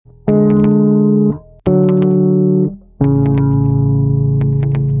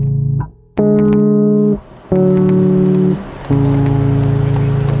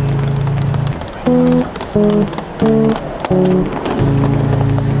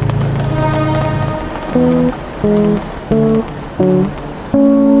Excuse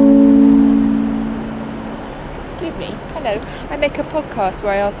me. Hello. I make a podcast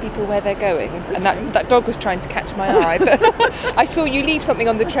where I ask people where they're going, and that dog was trying to catch my eye, but I saw you leave something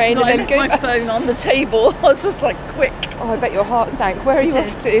on the train and then go. My phone on the table. I was just like, quick. Oh, I bet your heart sank. Where are you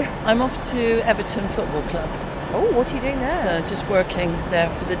off to? I'm off to Everton Football Club. Oh, what are you doing there? So just working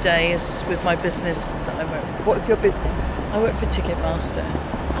there for the day is with my business that I work with. What's your business? I work for Ticketmaster.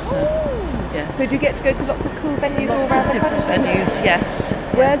 So, yes. So do you get to go to lots of cool venues all around the country? Venues, yes.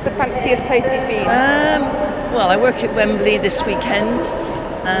 Where's the fanciest place you've been? Well, I work at Wembley this weekend,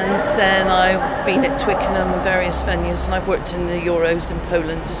 and then I've been at Twickenham and various venues, and I've worked in the Euros in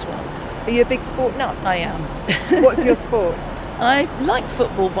Poland as well. Are you a big sport nut? I am. What's your sport? I like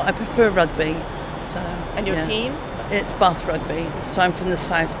football, but I prefer rugby. So. And your team? It's Bath Rugby, so I'm from the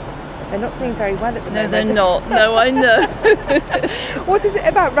south. They're not doing very well at the moment. No, they're not. No, I know. What is it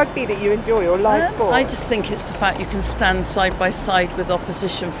about rugby that you enjoy, or live sport? I just think it's the fact you can stand side by side with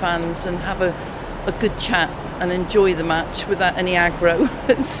opposition fans and have a good chat and enjoy the match without any aggro.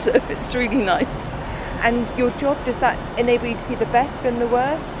 So it's really nice. And your job, does that enable you to see the best and the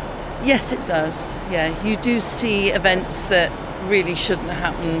worst? Yes, it does. Yeah, you do see events that really shouldn't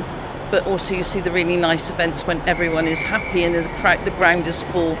happen, but also you see the really nice events when everyone is happy and the ground is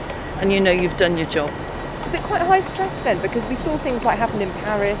full and you know you've done your job. Is it quite high stress then? Because we saw things like happen in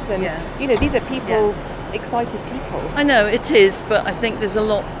Paris and, these are people, excited people. I know, it is, but I think there's a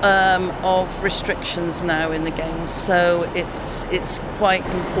lot of restrictions now in the games, so it's quite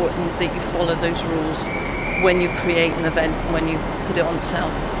important that you follow those rules when you create an event, when you put it on sale.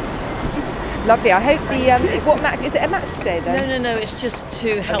 Lovely. I hope what match, is it a match today then? No, it's just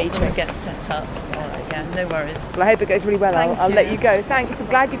to help them get set up. All right, yeah, no worries. Well, I hope it goes really well. I'll let you go. Thanks. I'm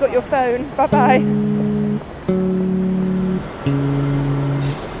glad you got your phone. Bye-bye.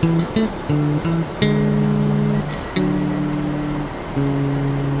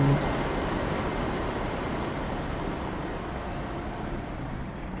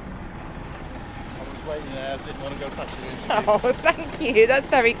 Oh, thank you. That's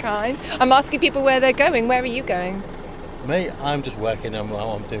very kind. I'm asking people where they're going. Where are you going? Me? I'm just working. I'm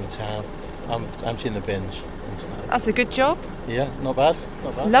doing town. I'm emptying the bins. That's a good job. Yeah, not bad.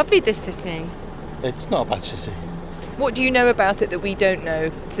 It's lovely, this city. It's not a bad city. What do you know about it that we don't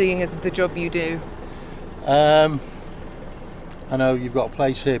know, seeing as the job you do? I know you've got a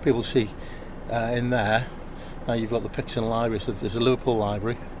place here. People see in there. Now you've got the Picton Library. So there's a Liverpool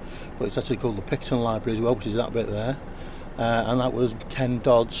Library, but it's actually called the Picton Library as well, which is that bit there. And that was Ken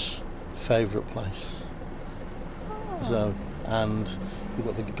Dodd's favourite place. Oh. So, and you've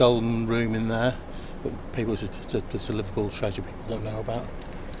got the Golden Room in there, but people, it's a Liverpool treasure people don't know about.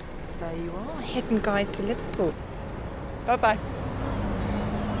 There you are, hidden guide to Liverpool. Bye-bye.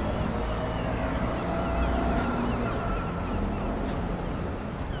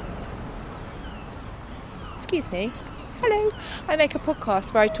 Excuse me. Hello. I make a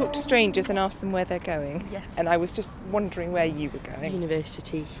podcast where I talk to strangers and ask them where they're going. Yes. And I was just wondering where you were going.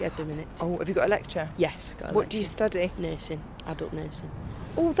 University at the minute. Oh, have you got a lecture? Yes, got a What lecture. do you study? Nursing, adult nursing.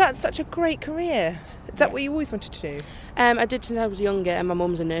 Oh, that's such a great career. Is that what you always wanted to do? I did since I was younger, and my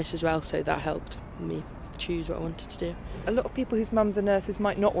mum's a nurse as well, so that helped me choose what I wanted to do. A lot of people whose mums are nurses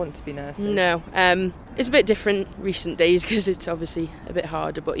might not want to be nurses. No, it's a bit different recent days because it's obviously a bit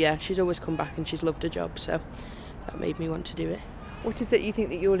harder, but yeah, she's always come back and she's loved her job, so that made me want to do it. What is it you think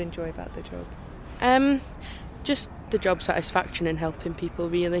that you'll enjoy about the job? Just the job satisfaction and helping people,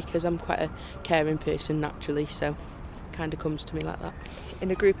 really, because I'm quite a caring person naturally, so it kind of comes to me like that. In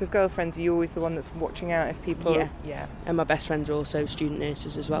a group of girlfriends, are you always the one that's watching out if people... Yeah. And my best friends are also student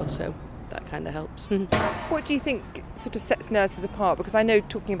nurses as well, so that kind of helps. What do you think sort of sets nurses apart? Because I know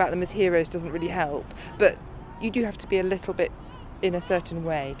talking about them as heroes doesn't really help, but you do have to be a little bit in a certain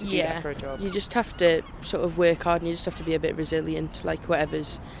way to do that for a job. You just have to sort of work hard and you just have to be a bit resilient, like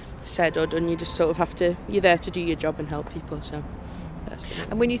whatever's said or done, you just sort of have to, you're there to do your job and help people, so that's the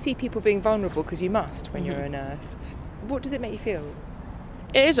And when you see people being vulnerable, because you must when you're a nurse, what does it make you feel?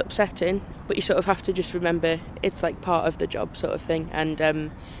 It is upsetting, but you sort of have to just remember it's like part of the job sort of thing, and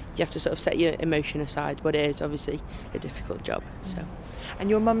you have to sort of set your emotion aside, but it is obviously a difficult job. So. And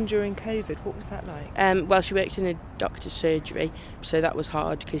your mum during COVID, what was that like? Well, she worked in a doctor's surgery, so that was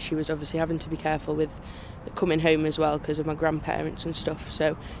hard because she was obviously having to be careful with coming home as well because of my grandparents and stuff,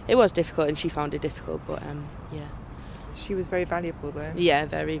 so it was difficult and she found it difficult, but yeah. She was very valuable though. Yeah,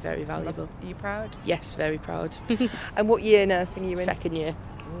 very, very valuable. Are you proud? Yes, very proud. And what year nursing are you in? Second year.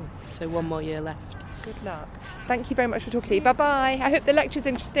 So one more year left. Good luck. Thank you very much for talking to you. Bye-bye. I hope the lecture's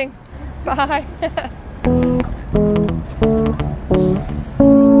interesting. Bye.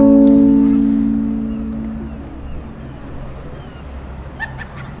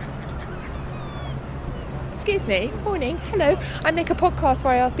 me. Morning. Hello. I make a podcast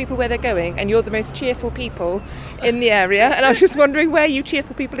where I ask people where they're going, and you're the most cheerful people in the area. And I was just wondering where you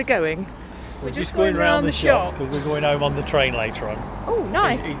cheerful people are going. We're just going around the shop because we're going home on the train later on. Oh,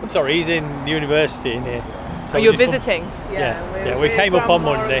 nice. He's in university in here. So you're visiting? We came up on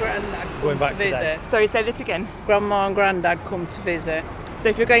Monday, going back today. Sorry, say that again. Grandma and Grandad come to visit. So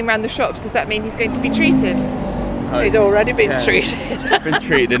if you're going around the shops, does that mean he's going to be treated? He's already been treated. Been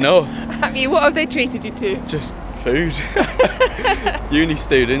treated enough. Have you? What have they treated you to? Just food. Uni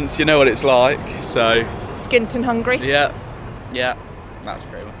students, you know what it's like, so... Skint and hungry? Yeah, that's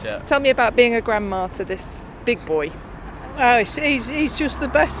pretty much it. Tell me about being a grandma to this big boy. Oh, he's just the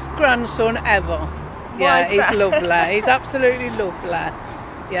best grandson ever. Why is that? He's lovely. He's absolutely lovely.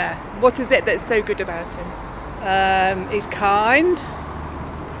 Yeah. What is it that's so good about him? He's kind.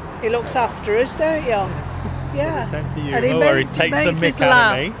 He looks after us, don't you? Yeah. With a sense of humour where he takes the mick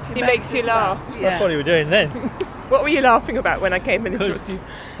out of me. He makes you laugh. Yeah. That's what he was doing then. What were you laughing about when I came in and talked to you?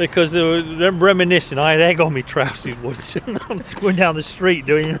 Because they were reminiscing. I had egg on my trousers once and I'm going down the street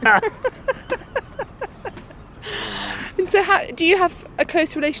doing that. And so do you have a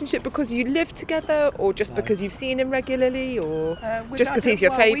close relationship because you live together, or just because you've seen him regularly, or just because he's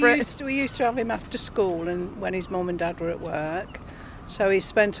your favourite? We used to have him after school and when his mum and dad were at work. So he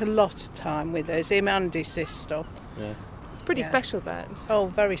spent a lot of time with us, him and his sister. Yeah. It's pretty special, that. Oh,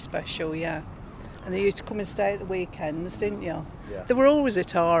 very special, yeah. And they used to come and stay at the weekends, didn't you? Yeah. They were always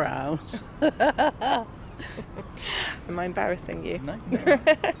at our house. Am I embarrassing you? No.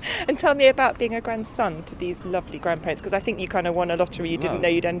 And tell me about being a grandson to these lovely grandparents, because I think you kind of won a lottery you didn't know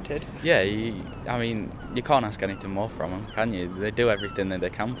you'd entered. Yeah, you can't ask anything more from them, can you? They do everything that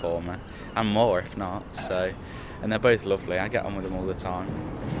they can for me, and more if not, so... And they're both lovely. I get on with them all the time.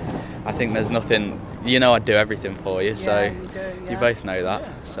 I think there's nothing... I'd do everything for you, so you do, yeah. You both know that,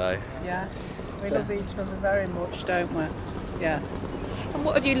 so... Yeah, we love each other very much, don't we? Yeah. And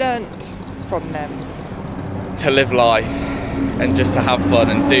what have you learnt from them? To live life and just to have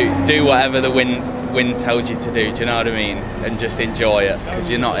fun and do whatever the wind tells you to do, do you know what I mean? And just enjoy it, because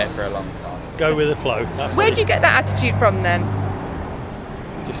you're not here for a long time. Go with the flow. Where do you get that attitude from then?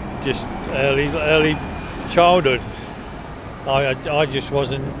 Just early childhood. I just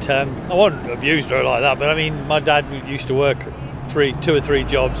wasn't I wasn't abused or like that, but I mean my dad used to work 2 or 3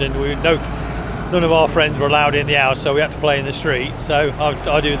 jobs, and none of our friends were allowed in the house, so we had to play in the street. So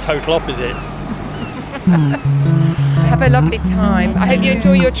I do the total opposite. Have a lovely time. I hope you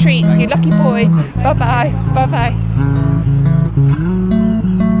enjoy your treats, you lucky boy. Bye-bye. Bye-bye.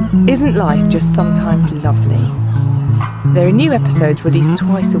 Isn't life just sometimes lovely? There are new episodes released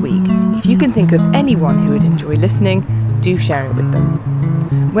twice a week. If you can think of anyone who would enjoy listening, do share it with them.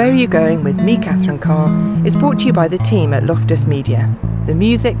 Where Are You Going with me, Catherine Carr, is brought to you by the team at Loftus Media. The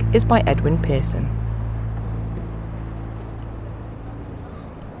music is by Edwin Pearson.